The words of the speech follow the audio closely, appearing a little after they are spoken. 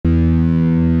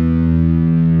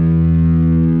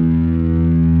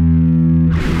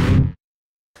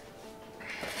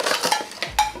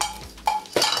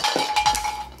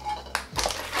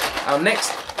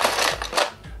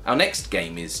Our next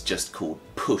game is just called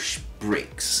Push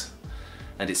Bricks,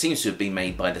 and it seems to have been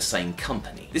made by the same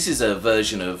company. This is a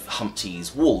version of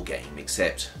Humpty's wall game,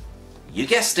 except, you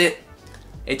guessed it,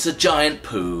 it's a giant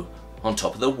poo on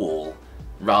top of the wall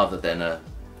rather than an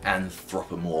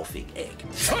anthropomorphic egg.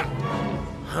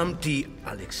 Humpty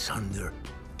Alexander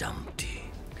Dumpty.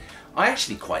 I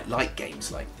actually quite like games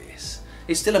like this.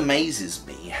 It still amazes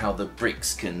me how the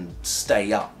bricks can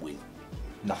stay up with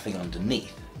nothing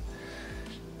underneath.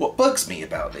 What bugs me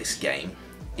about this game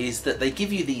is that they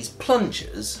give you these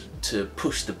plungers to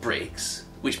push the bricks,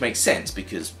 which makes sense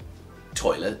because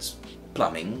toilets,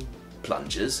 plumbing,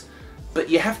 plungers,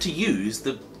 but you have to use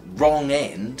the wrong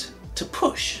end to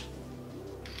push.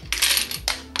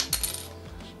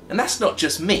 And that's not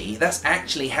just me, that's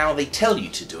actually how they tell you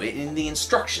to do it in the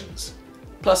instructions.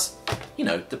 Plus, you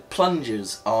know, the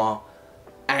plungers are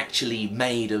actually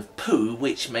made of poo,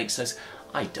 which makes us,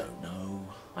 I don't know,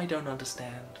 I don't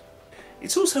understand.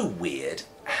 It's also weird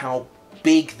how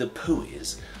big the poo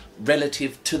is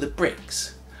relative to the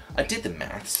bricks. I did the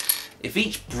maths. If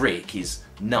each brick is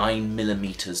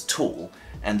 9mm tall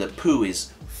and the poo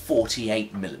is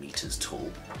 48mm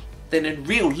tall, then in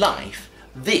real life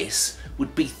this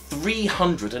would be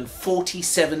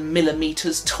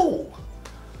 347mm tall.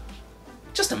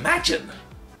 Just imagine!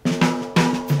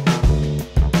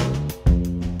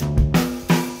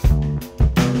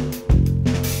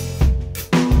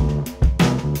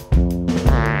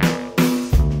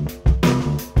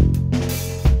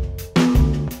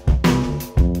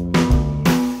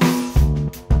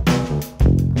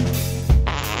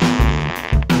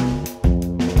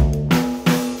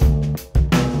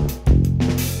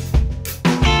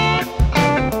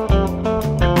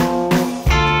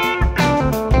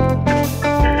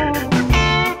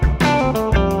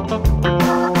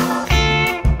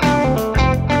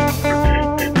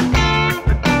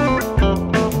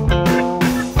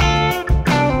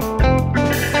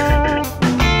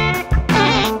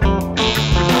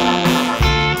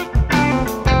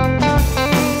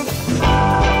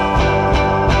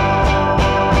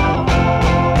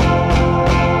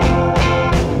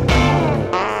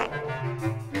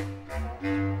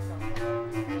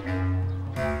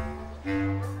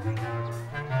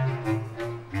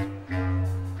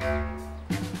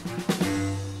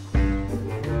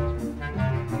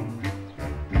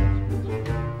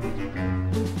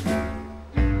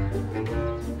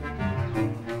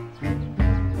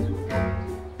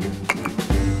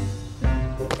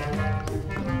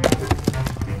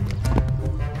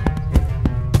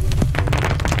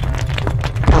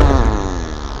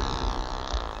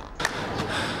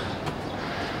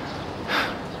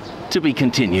 To be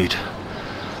continued.